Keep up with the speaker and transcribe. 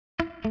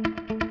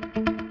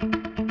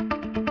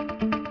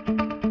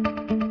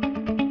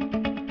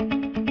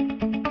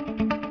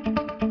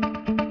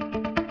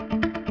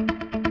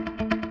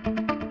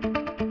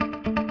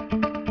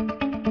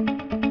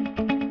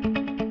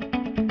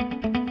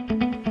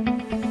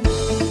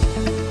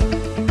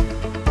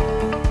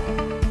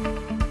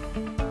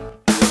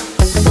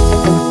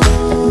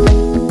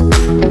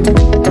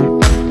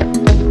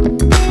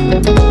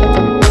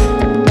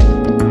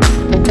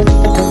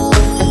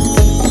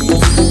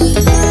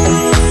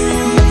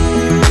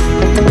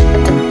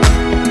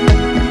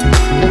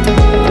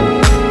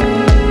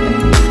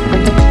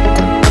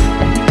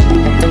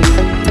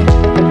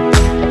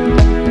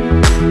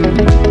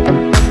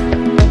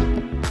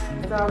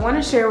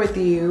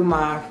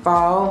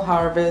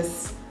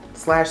harvest /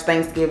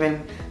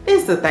 Thanksgiving.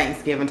 It's the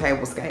Thanksgiving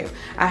Tablescape.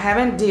 I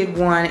haven't did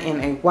one in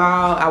a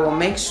while. I will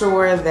make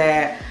sure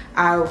that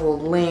I will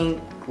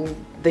link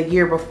the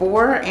year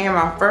before and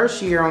my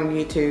first year on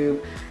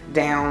YouTube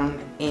down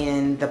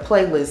in the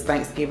playlist,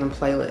 Thanksgiving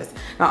playlist.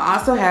 I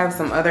also have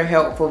some other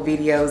helpful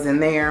videos in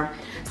there.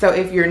 So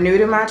if you're new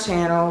to my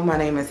channel, my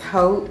name is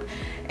Hope,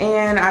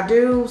 and I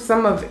do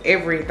some of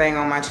everything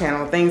on my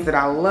channel, things that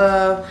I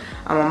love.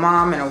 I'm a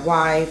mom and a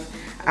wife.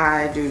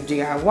 I do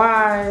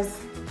DIYs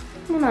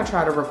when I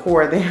try to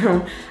record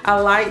them. I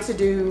like to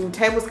do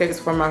tablescapes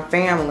for my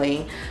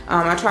family.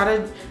 I try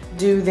to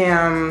do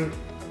them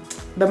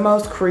the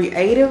most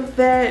creative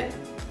that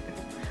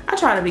I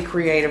try to be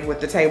creative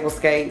with the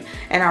Tablescape,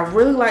 and I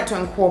really like to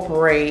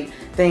incorporate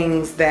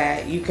things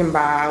that you can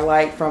buy,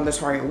 like from the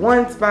Target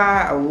One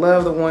Spot. I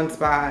love the One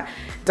Spot,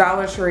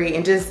 Dollar Tree,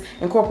 and just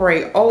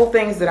incorporate old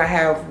things that I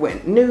have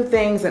with new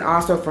things, and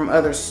also from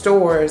other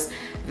stores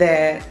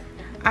that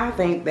I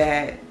think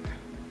that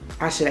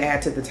I should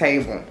add to the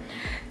table.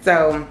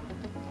 So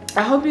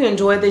I hope you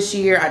enjoyed this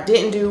year. I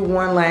didn't do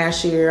one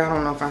last year. I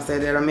don't know if I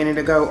said that a minute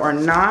ago or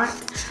not.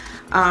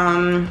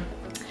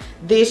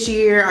 This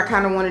year I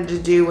kind of wanted to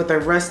do with a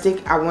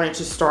rustic. I wanted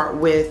to start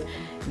with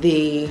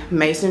the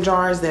mason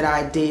jars that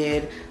I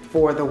did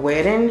for the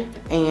wedding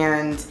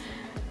and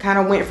kind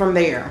of went from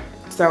there.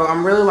 So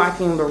I'm really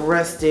liking the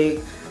rustic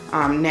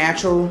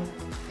natural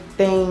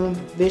theme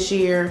this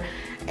year,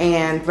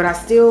 but I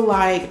still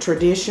like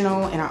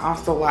traditional, and I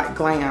also like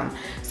glam.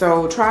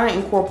 So try to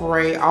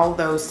incorporate all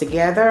those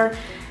together.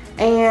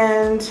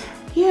 And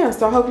yeah,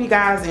 so I hope you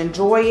guys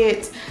enjoy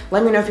it.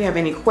 Let me know if you have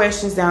any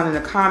questions down in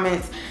the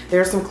comments. There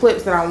are some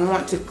clips that I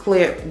want to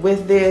clip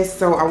with this,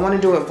 so I want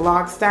to do it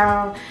vlog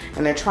style,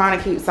 and they're trying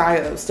to keep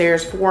Saya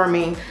upstairs for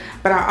me.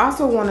 But I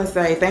also want to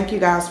say thank you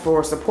guys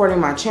for supporting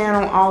my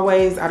channel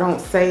always. I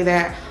don't say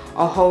that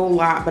a whole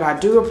lot, but I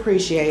do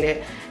appreciate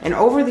it. And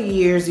over the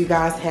years, you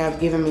guys have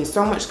given me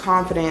so much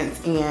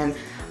confidence in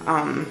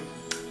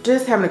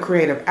just having a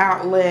creative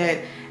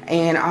outlet,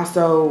 and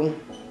also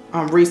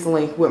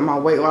recently with my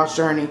weight loss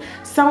journey.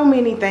 So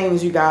many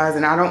things, you guys,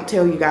 and I don't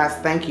tell you guys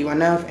thank you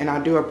enough, and I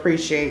do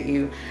appreciate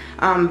you.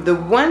 The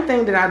one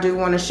thing that I do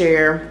want to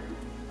share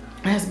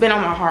has been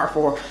on my heart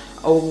for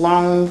a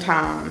long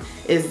time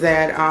is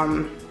that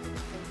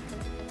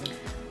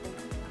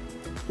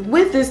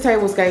with this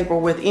Tablescape, or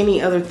with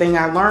any other thing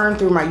I learned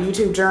through my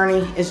YouTube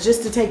journey, is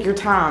just to take your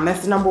time.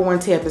 That's the #1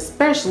 tip,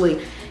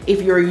 especially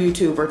if you're a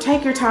YouTuber.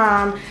 Take your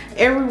time.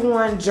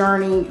 Everyone's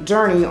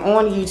journey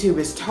on YouTube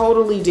is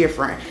totally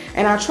different,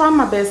 and I try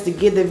my best to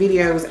get the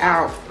videos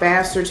out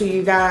faster to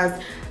you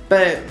guys,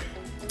 but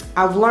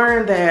I've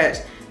learned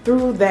that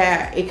through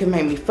that it can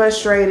make me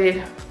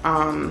frustrated,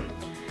 and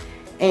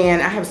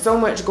I have so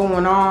much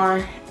going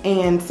on.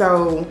 And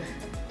so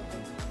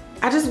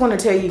I just want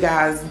to tell you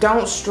guys,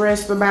 don't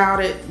stress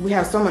about it. We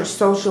have so much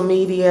social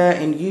media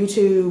and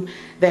YouTube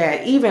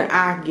that even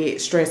I get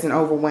stressed and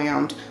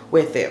overwhelmed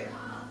with it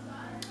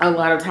a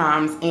lot of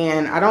times,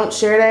 and I don't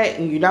share that,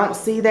 and you don't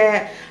see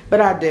that, but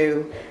I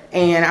do.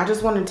 And I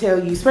just want to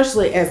tell you,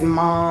 especially as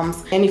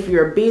moms, and if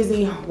you're a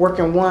busy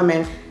working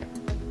woman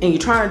and you're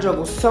trying to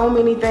juggle so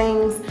many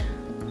things,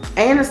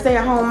 and a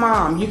stay-at-home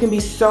mom, you can be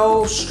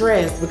so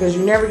stressed because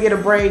you never get a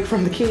break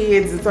from the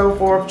kids and so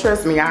forth.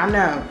 Trust me, I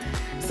know.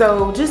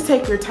 So just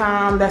take your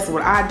time. That's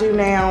what I do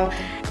now.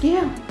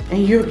 Yeah,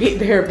 and you'll get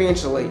there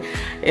eventually.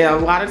 Yeah, a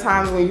lot of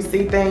times when you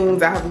see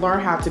things, I have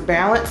learned how to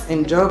balance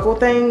and juggle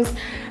things,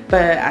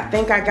 but I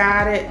think I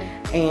got it,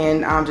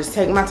 and just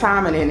take my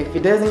time, and then if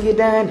it doesn't get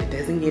done, it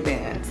doesn't get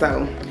done.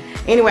 So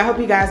anyway, I hope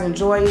you guys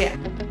enjoy it.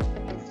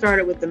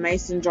 Started with the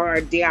mason jar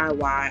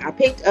DIY. I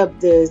picked up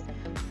this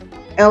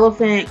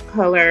elephant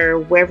color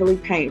Waverly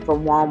paint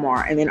from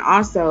Walmart, and then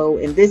also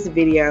in this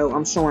video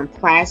I'm showing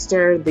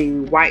plaster,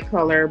 the white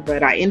color,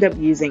 but I end up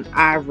using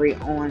ivory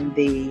on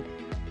the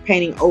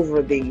painting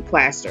over the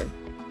plaster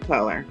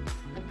color.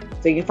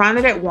 So you can find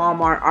it at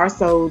Walmart.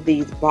 Also,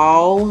 these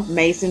ball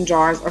mason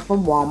jars are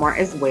from Walmart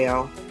as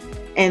well.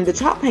 And the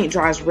chalk paint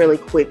dries really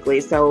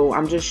quickly, so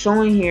I'm just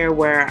showing here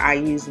where I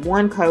use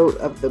one coat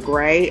of the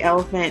gray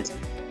elephant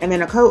and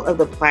then a coat of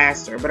the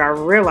plaster. But I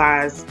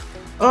realized,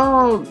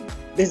 oh,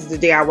 this is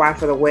the DIY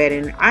for the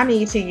wedding, I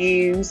need to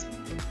use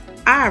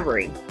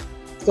ivory.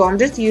 So I'm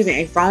just using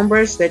a foam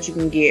brush that you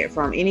can get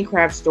from any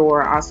craft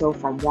store, also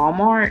from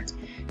Walmart.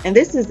 And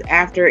this is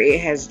after it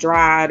has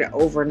dried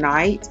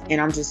overnight,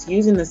 and I'm just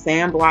using the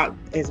sand block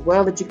as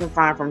well that you can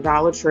find from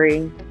Dollar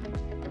Tree,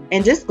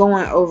 and just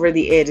going over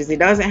the edges. It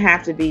doesn't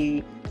have to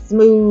be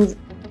smooth,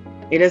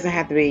 it doesn't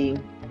have to be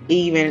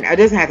even, it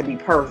doesn't have to be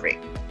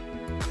perfect.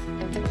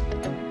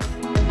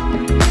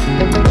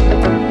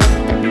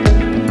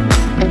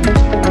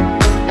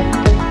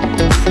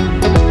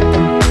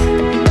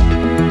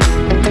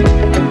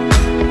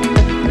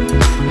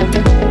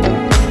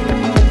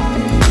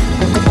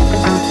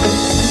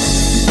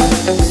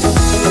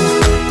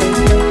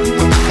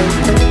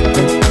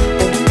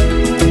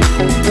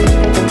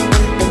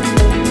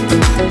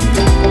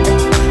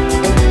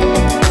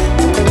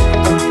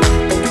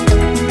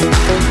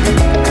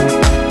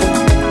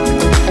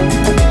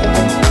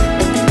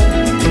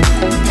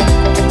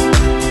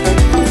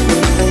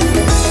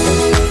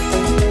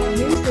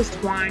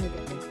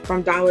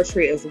 from Dollar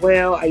Tree as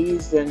well. I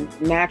used a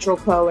natural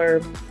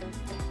color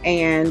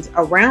and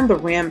around the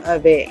rim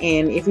of it,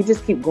 and if you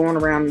just keep going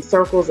around in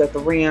circles at the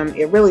rim,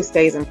 it really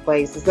stays in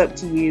place. It's up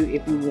to you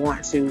if you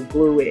want to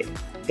glue it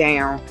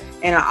down.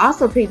 And I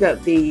also picked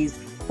up these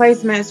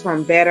placemats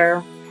from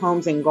Better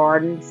Homes and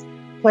Gardens.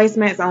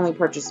 Placemats, I only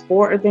purchased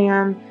 4 of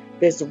them.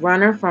 This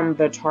runner from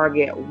the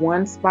Target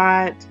One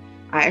Spot.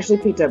 I actually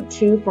picked up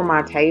 2 for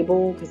my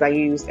table because I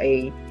used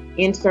a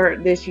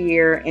insert this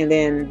year. And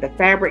then the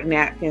fabric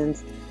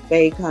napkins,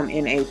 they come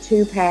in a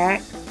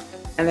 2-pack.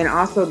 And then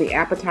also the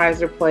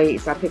appetizer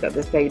plates, I picked up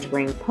the sage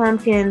green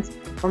pumpkins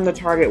from the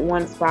Target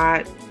One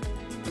Spot.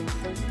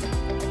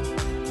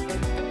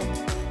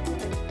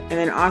 And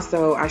then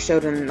also I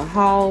showed in the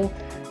haul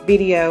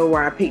video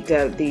where I picked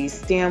up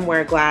these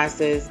stemware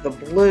glasses, the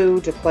blue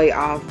to play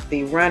off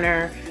the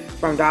runner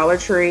from Dollar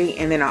Tree.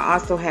 And then I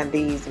also had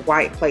these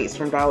white plates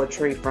from Dollar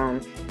Tree from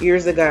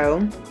years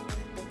ago.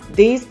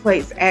 These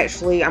plates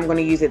actually I'm going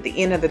to use at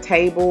the end of the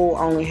table.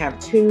 I only have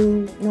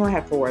 2, no, I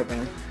have 4 of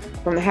them.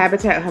 From the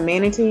Habitat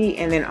Humanity,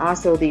 and then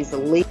also these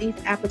leaf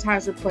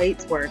appetizer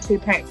plates were a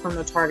 2-pack from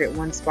the Target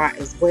One Spot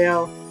as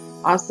well.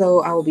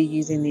 Also, I will be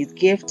using these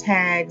gift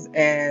tags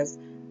as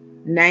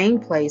name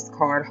place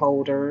card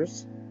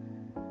holders.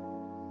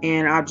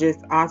 And I'll just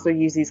also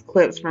use these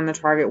clips from the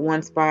Target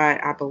One Spot.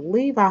 I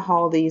believe I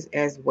haul these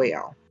as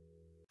well.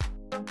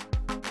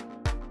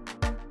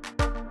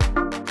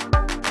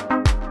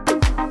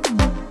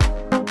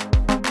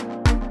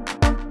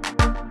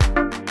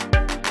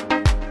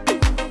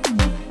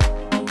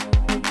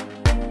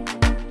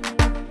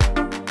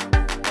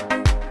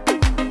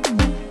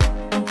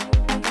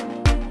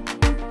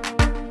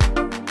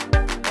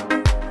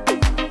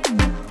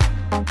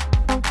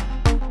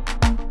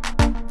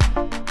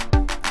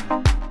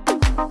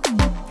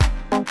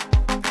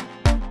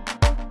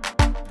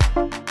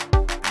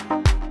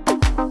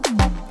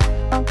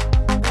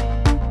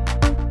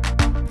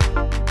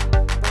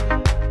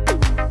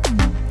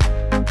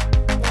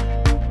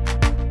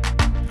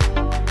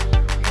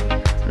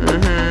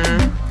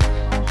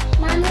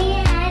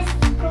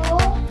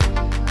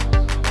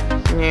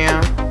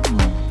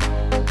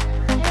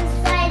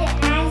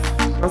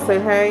 Say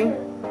hey.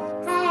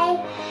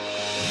 Hi.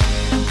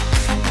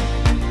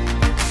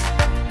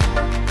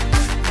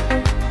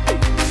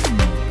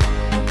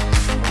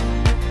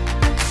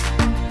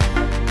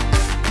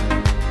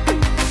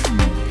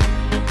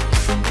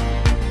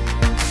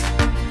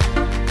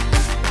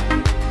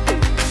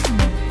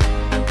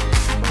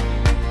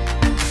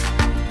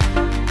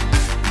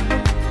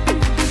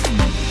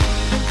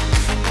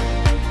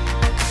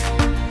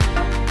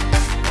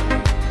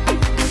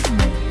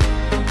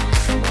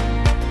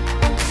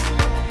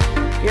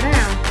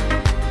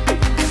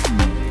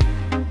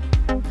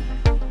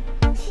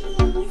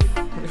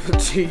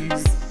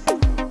 Cheese.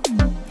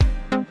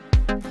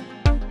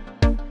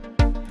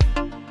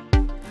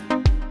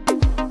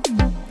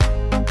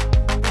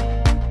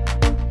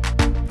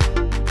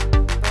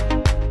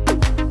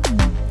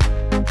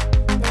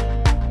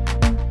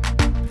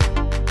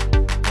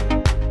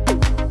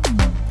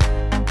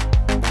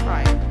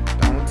 Right,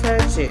 don't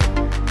touch it.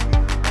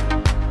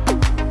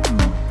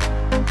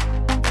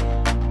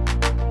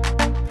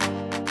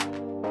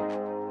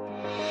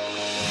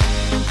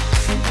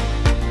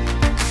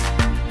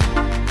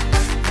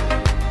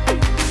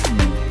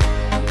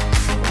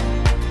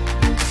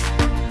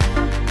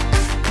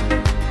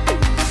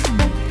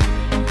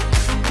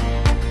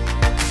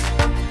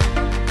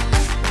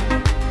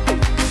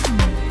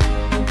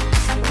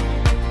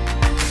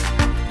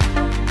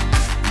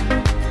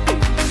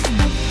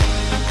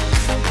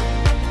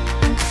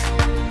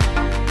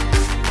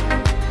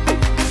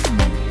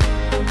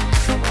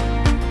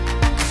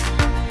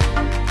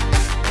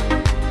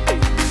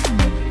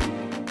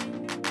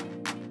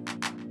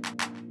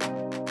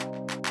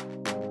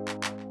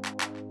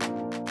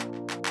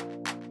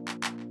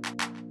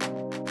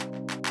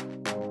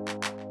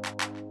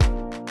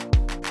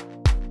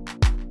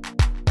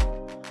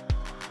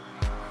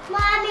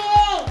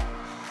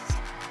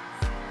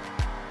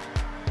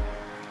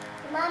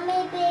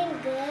 Mommy been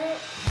good.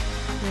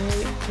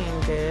 Hey, been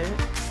good.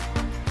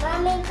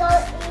 Mommy go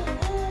eat.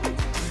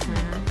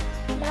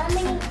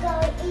 Mommy go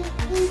eat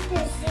to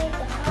sit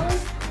down.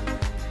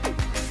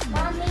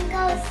 Mommy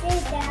go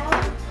sit down.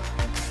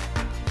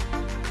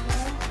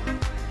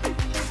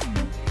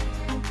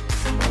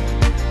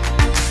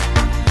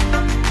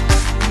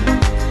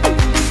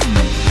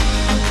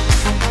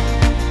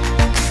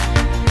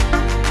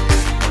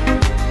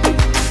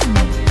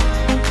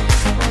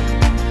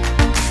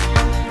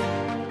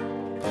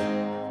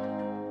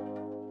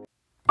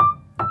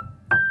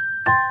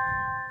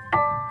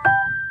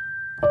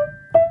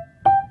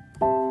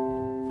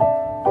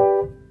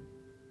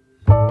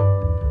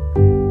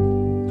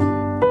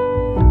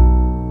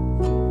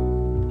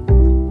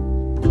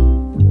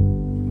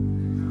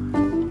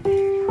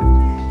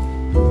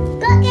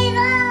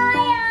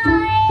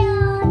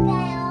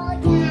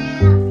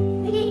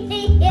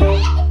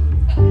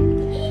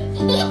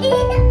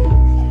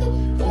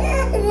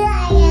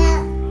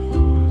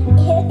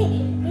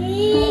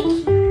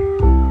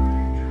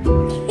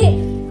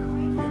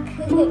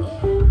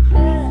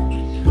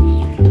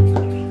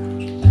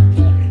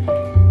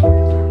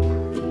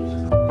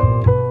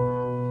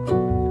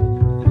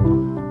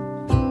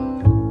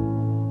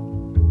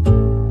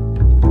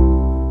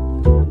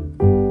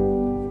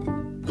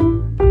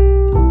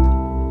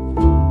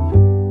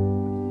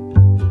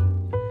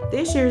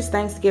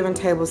 Thanksgiving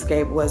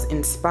Tablescape was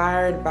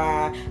inspired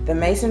by the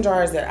mason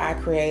jars that I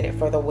created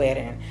for the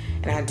wedding.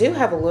 And I do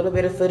have a little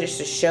bit of footage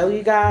to show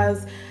you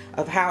guys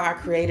of how I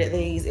created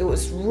these. It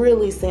was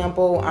really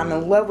simple. I'm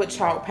in love with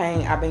chalk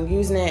paint. I've been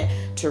using it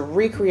to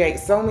recreate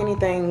so many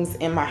things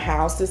in my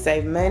house to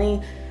save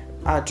money.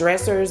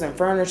 Dressers and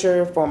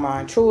furniture for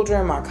my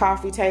children, my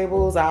coffee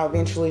tables, I'll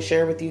eventually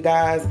share with you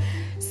guys.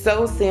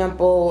 So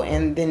simple.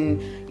 And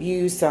then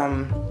use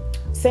some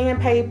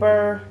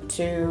sandpaper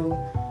to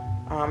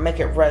make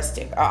it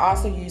rustic. I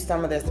also use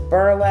some of this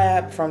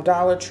burlap from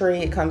Dollar Tree.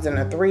 It comes in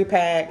a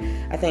 3-pack.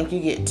 I think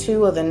you get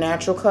 2 of the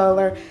natural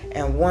color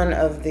and 1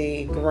 of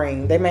the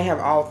green. They may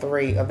have all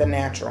 3 of the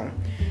natural.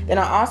 Then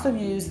I also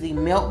use the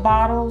milk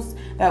bottles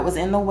that was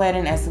in the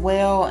wedding as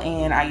well,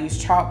 and I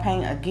use chalk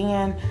paint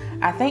again.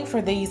 I think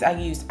for these I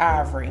use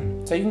ivory,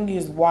 so you can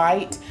use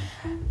white.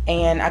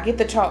 And I get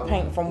the chalk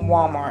paint from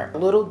Walmart, a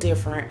little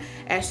different.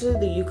 Actually,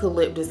 the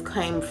eucalyptus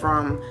came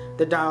from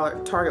the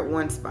Target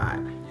One Spot.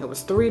 It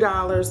was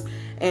 $3,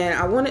 and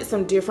I wanted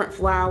some different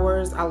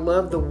flowers. I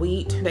love the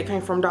wheat that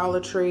came from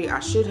Dollar Tree. I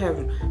should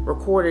have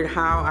recorded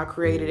how I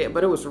created it,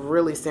 but it was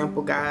really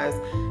simple, guys.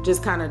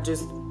 Just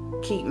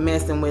keep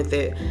messing with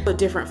it. Put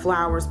different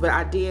flowers, but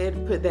I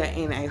did put that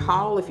in a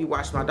haul. If you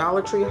watch my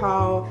Dollar Tree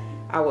haul,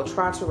 I will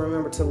try to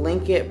remember to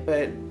link it,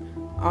 but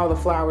all the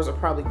flowers are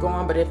probably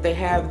gone. But if they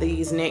have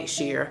these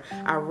next year,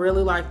 I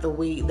really like the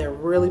wheat. They're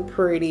really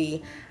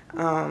pretty.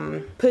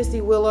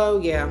 Pussy willow,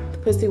 yeah,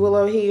 pussy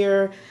willow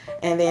here.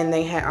 And then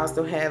they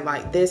also had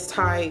like this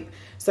type.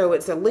 So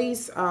it's at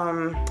least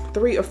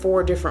 3 or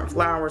 4 different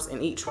flowers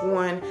in each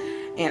one.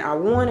 And I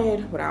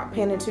wanted, without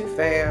pinning too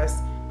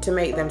fast, to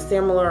make them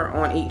similar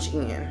on each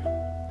end.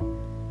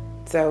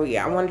 So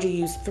yeah, I wanted to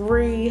use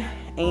 3,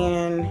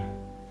 and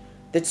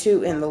the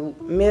 2 in the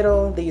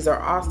middle, these are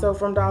also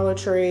from Dollar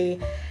Tree.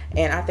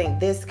 And I think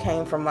this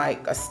came from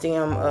like a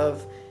stem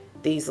of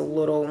these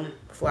little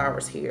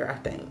flowers here, I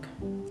think.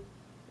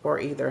 Or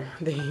either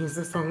these,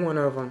 it's on one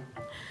of them.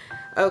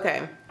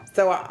 Okay,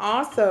 so I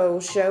also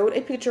showed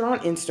a picture on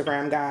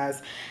Instagram,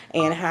 guys,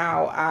 and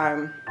how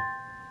I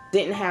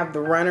didn't have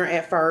the runner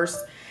at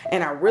first.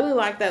 And I really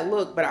like that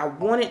look, but I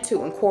wanted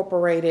to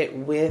incorporate it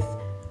with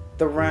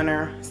the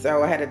runner,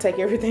 so I had to take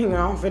everything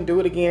off and do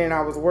it again, and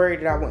I was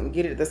worried that I wouldn't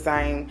get it the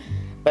same,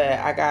 but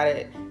I got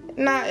it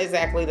not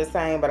exactly the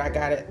same, but I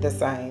got it the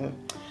same.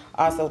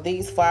 Also,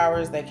 these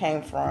flowers, they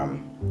came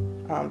from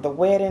the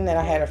wedding, and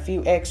I had a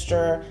few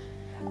extra.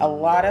 A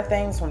lot of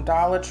things from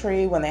Dollar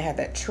Tree when they had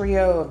that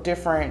trio of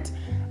different,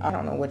 I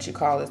don't know what you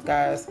call this,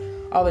 guys,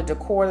 all the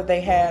decor that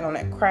they had on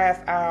that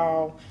craft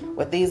aisle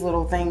with these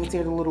little things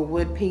here, the little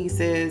wood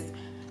pieces.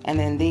 And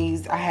then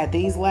these, I had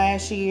these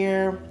last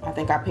year. I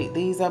think I picked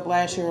these up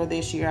last year or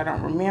this year, I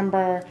don't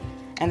remember.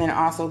 And then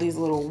also these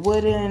little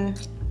wooden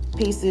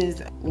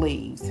pieces,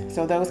 leaves.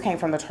 So those came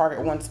from the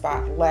Target One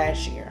Spot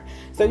last year.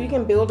 So you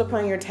can build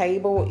upon your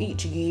table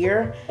each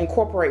year,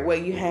 incorporate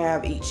what you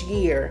have each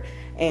year,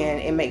 and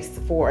it makes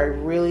for a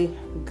really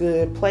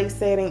good place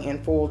setting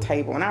and full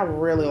table. And I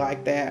really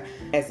like that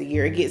as a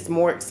year. It gets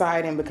more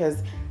exciting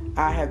because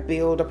I have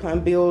build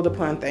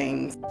upon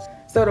things.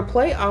 So to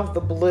play off the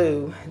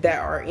blue that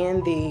are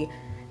in the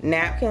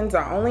napkins,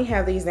 I only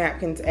have these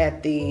napkins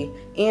at the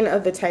end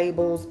of the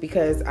tables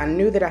because I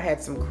knew that I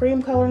had some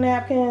cream color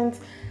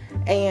napkins,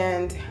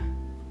 and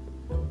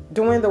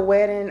during the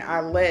wedding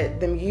I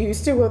let them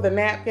use 2 of the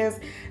napkins,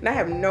 and I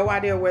have no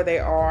idea where they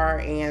are.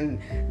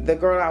 And the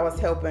girl I was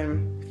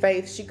helping,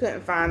 Faith, she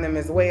couldn't find them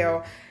as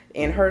well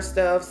in her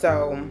stuff,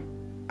 so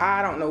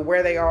I don't know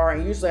where they are,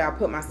 and usually I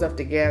put my stuff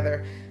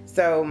together.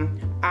 So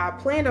I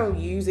planned on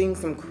using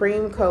some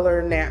cream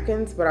color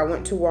napkins, but I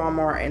went to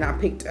Walmart and I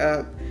picked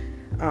up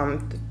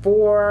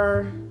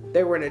 4,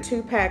 they were in a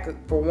 2-pack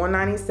for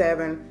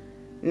 $1.97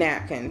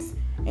 napkins.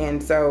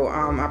 And so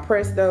I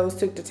pressed those,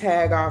 took the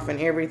tag off and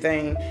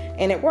everything,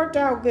 and it worked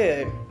out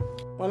good.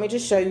 Let me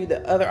just show you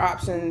the other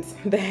options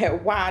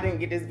that why I didn't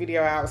get this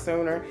video out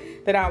sooner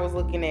that I was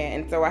looking at.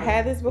 And so I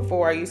had this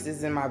before. I used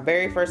this in my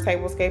very first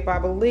Tablescape, I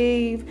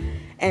believe.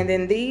 And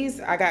then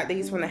these, I got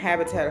these from the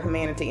Habitat of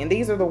Humanity, and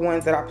these are the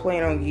ones that I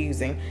plan on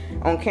using.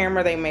 On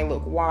camera they may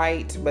look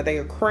white, but they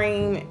are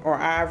cream or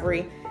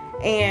ivory.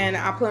 And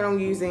I plan on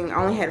using, I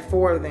only had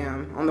 4 of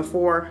them on the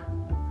 4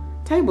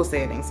 table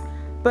settings.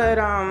 But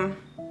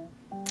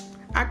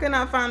I could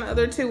not find the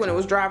other 2, and it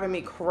was driving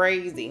me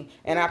crazy.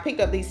 And I picked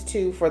up these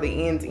 2 for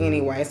the ends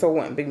anyway, so it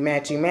wouldn't be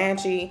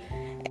matchy-matchy.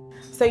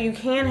 So you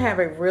can have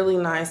a really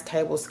nice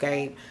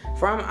tablescape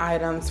from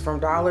items from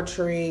Dollar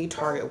Tree,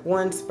 Target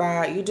One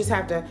Spot. You just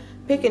have to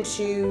pick and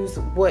choose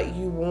what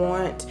you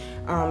want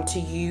to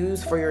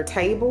use for your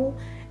table,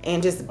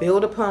 and just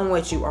build upon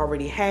what you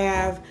already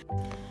have.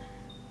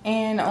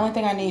 And the only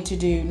thing I need to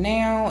do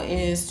now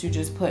is to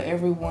just put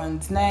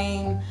everyone's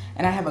name.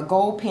 And I have a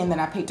gold pen that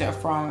I picked up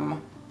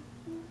from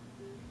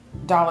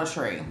Dollar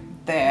Tree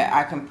that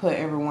I can put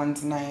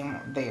everyone's name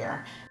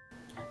there.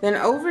 Then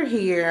over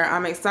here,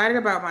 I'm excited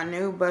about my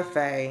new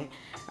buffet.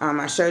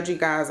 I showed you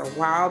guys a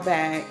while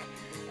back,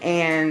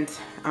 and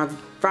I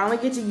finally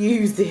get to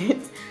use it.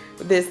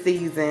 this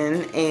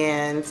season,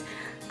 and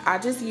I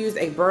just used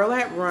a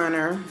burlap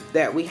runner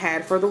that we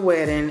had for the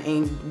wedding,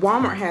 and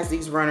Walmart has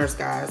these runners,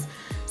 guys.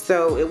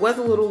 So it was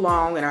a little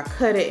long, and I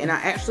cut it, and I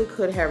actually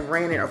could have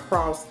ran it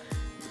across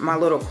my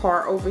little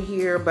cart over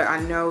here, but I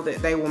know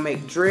that they will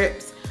make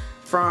drips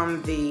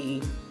from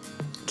the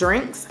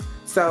drinks,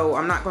 so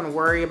I'm not going to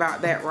worry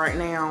about that right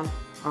now.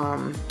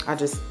 I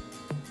just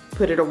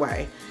put it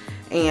away.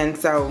 And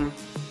so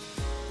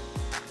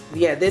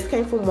yeah, this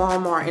came from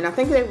Walmart, and I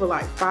think they were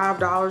like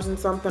 $5 and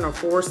something, or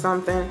 $4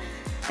 something.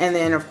 And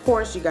then of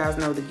course, you guys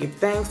know the Give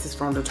Thanks is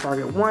from the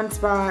Target One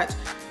Spot.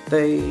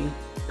 The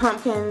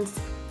pumpkins,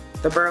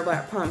 the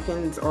burlap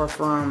pumpkins, are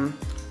from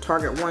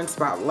Target One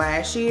Spot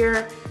last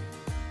year.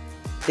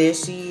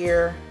 This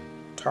year,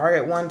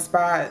 Target One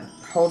Spot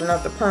holding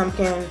up the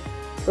pumpkin.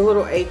 The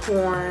little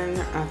acorn,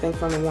 I think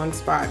from the One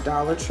Spot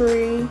Dollar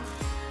Tree.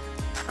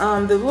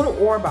 The little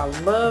orb, I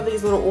love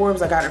these little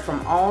orbs. I got it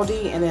from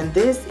Aldi. And then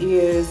this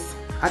is,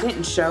 I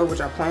didn't show,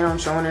 which I plan on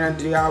showing in a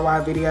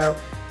DIY video,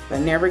 but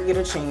never get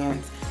a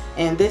chance.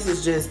 And this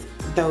is just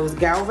those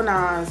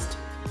galvanized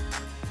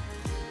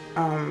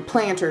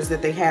planters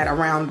that they had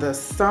around the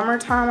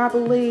summertime, I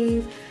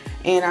believe.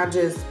 And I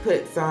just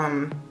put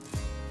some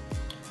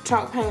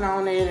chalk paint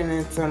on it and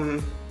then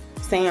some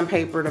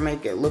sandpaper to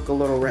make it look a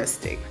little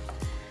rustic.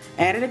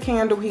 Added a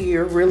candle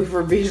here, really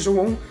for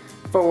visual,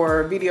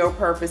 for video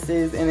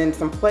purposes, and then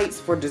some plates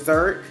for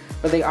dessert.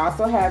 But they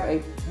also have a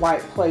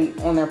white plate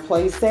on their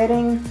place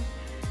setting.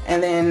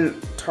 And then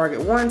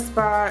Target One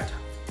Spot,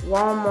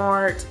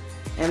 Walmart,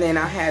 and then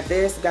I had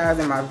this, guys,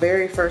 in my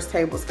very first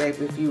Tablescape,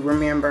 if you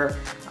remember.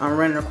 I'm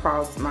running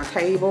across my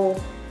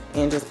table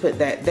and just put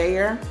that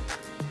there.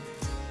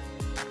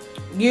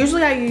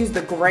 Usually I use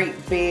the great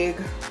big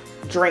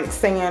drink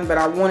stand, but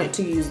I wanted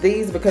to use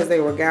these because they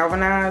were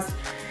galvanized.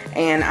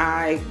 And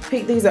I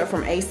picked these up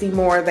from AC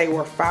Moore. They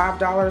were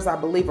 $5, I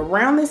believe,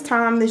 around this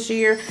time this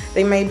year.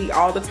 They may be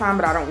all the time,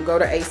 but I don't go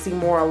to AC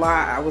Moore a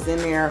lot. I was in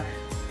there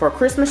for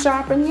Christmas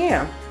shopping,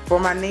 yeah, for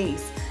my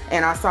niece.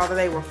 And I saw that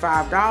they were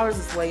 $5.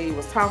 This lady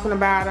was talking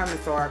about them, and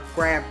so I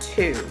grabbed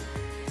two.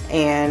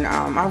 And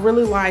I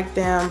really like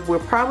them.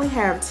 We'll probably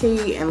have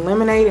tea and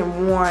lemonade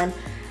in one.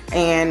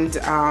 And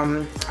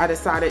I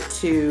decided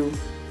to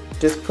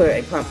just put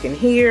a pumpkin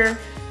here.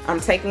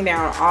 I'm taking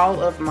down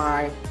all of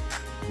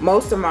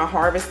most of my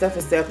harvest stuff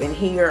and stuff in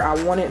here.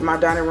 I wanted my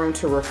dining room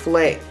to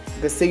reflect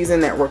the season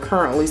that we're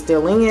currently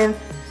still in.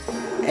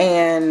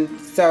 And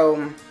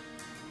so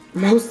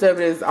most of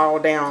it is all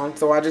down.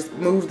 So I just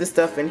moved the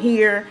stuff in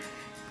here.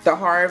 The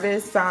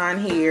harvest sign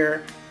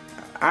here.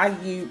 I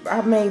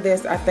made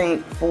this, I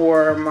think,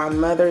 for my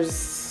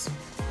Mother's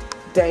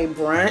Day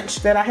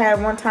brunch that I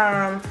had one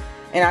time.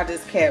 And I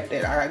just kept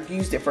it. I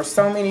used it for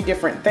so many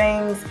different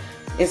things.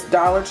 It's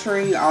Dollar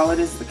Tree. All it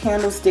is the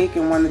candlestick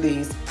and one of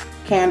these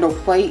candle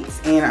plates,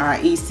 and I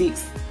used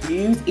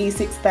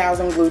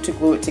E6000 glue to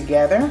glue it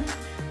together.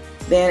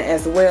 Then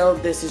as well,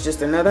 this is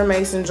just another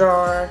mason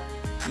jar.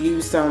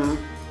 Use some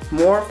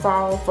more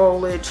fall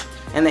foliage,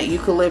 and that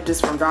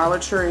eucalyptus from Dollar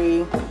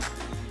Tree,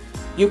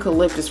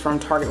 eucalyptus from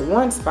Target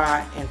One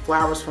Spot, and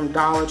flowers from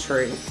Dollar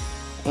Tree,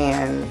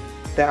 and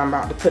that I'm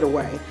about to put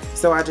away.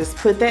 So I just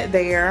put that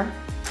there.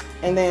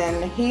 And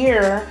then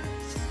here,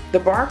 the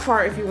bar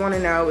cart, if you want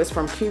to know, is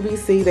from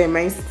QVC. They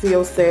may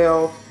still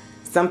sell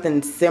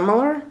something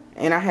similar,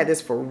 and I had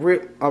this for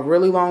a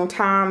really long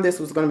time. This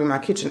was going to be my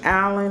kitchen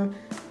island,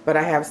 but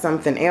I have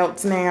something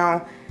else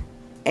now,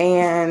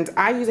 and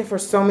I use it for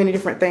so many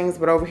different things,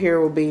 but over here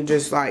will be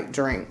just like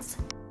drinks.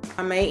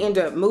 I may end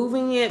up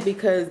moving it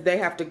because they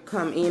have to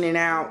come in and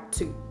out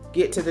to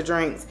get to the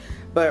drinks,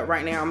 but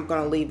right now I'm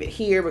going to leave it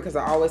here because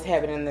I always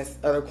have it in this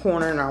other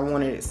corner and I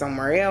wanted it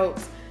somewhere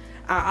else.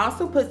 I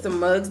also put some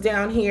mugs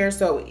down here,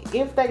 so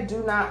if they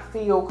do not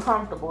feel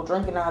comfortable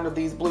drinking out of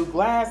these blue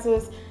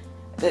glasses,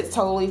 that's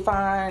totally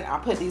fine. I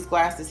put these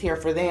glasses here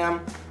for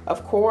them.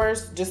 Of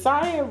course,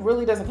 Josiah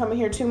really doesn't come in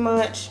here too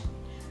much.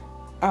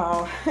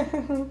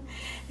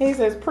 He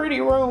says, pretty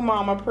room,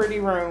 mama, pretty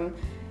room.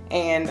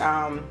 And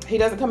he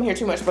doesn't come here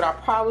too much, but I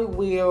probably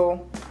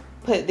will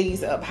put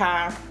these up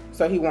high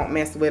so he won't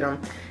mess with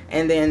them.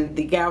 And then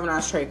the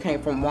galvanized tray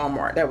came from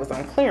Walmart. That was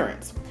on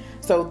clearance.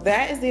 So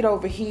that is it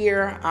over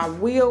here.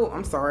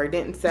 I'm sorry,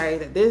 didn't say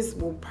that this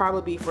will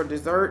probably be for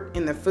dessert,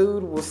 and the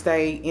food will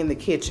stay in the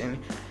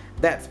kitchen.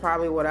 That's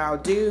probably what I'll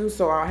do,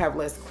 so I'll have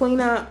less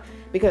cleanup,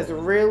 because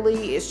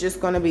really it's just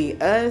gonna be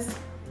us.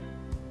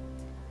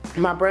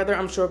 My brother,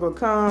 I'm sure, will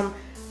come.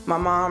 My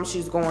mom,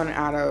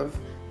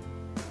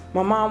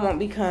 my mom won't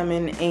be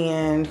coming,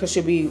 and because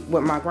she'll be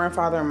with my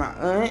grandfather and my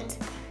aunt.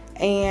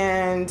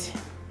 And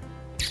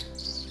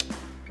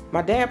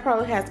my dad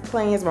probably has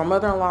plans. My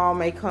mother-in-law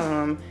may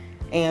come,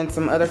 and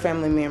some other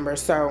family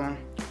members. So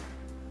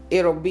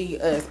it'll be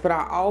us. But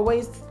I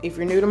always, if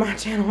you're new to my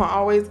channel, I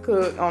always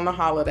cook on the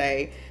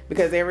holiday,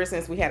 because ever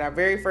since we had our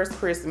very first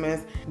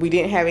Christmas, we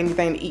didn't have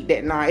anything to eat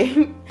that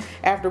night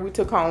after we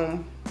took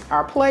home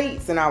our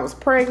plates and I was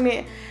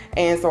pregnant.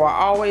 And so I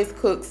always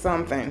cook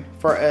something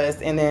for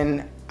us, and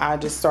then I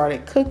just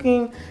started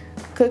cooking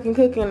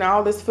cooking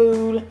all this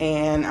food,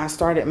 and I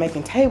started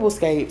making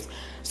tablescapes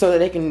so that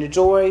they can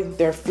enjoy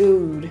their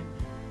food,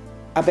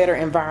 a better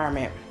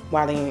environment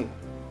while they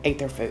ate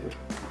their food.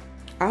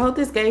 I hope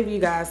this gave you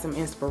guys some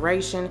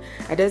inspiration.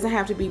 It doesn't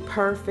have to be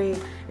perfect.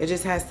 It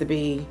just has to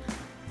be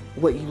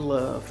what you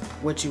love,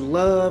 what you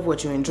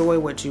enjoy,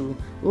 what you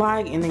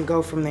like, and then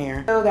go from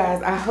there. So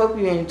guys, I hope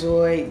you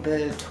enjoyed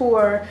the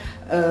tour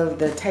of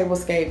the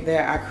tablescape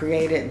that I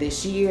created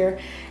this year,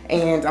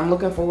 and I'm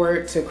looking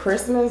forward to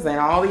Christmas and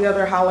all the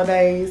other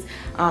holidays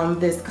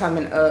this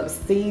coming up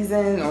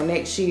season or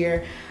next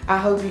year. I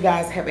hope you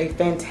guys have a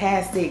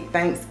fantastic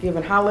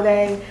Thanksgiving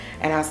holiday,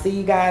 and I'll see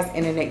you guys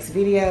in the next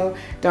video.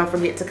 Don't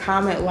forget to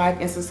comment,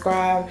 like, and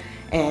subscribe,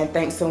 and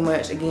thanks so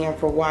much again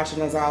for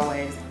watching as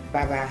always.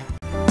 Bye bye.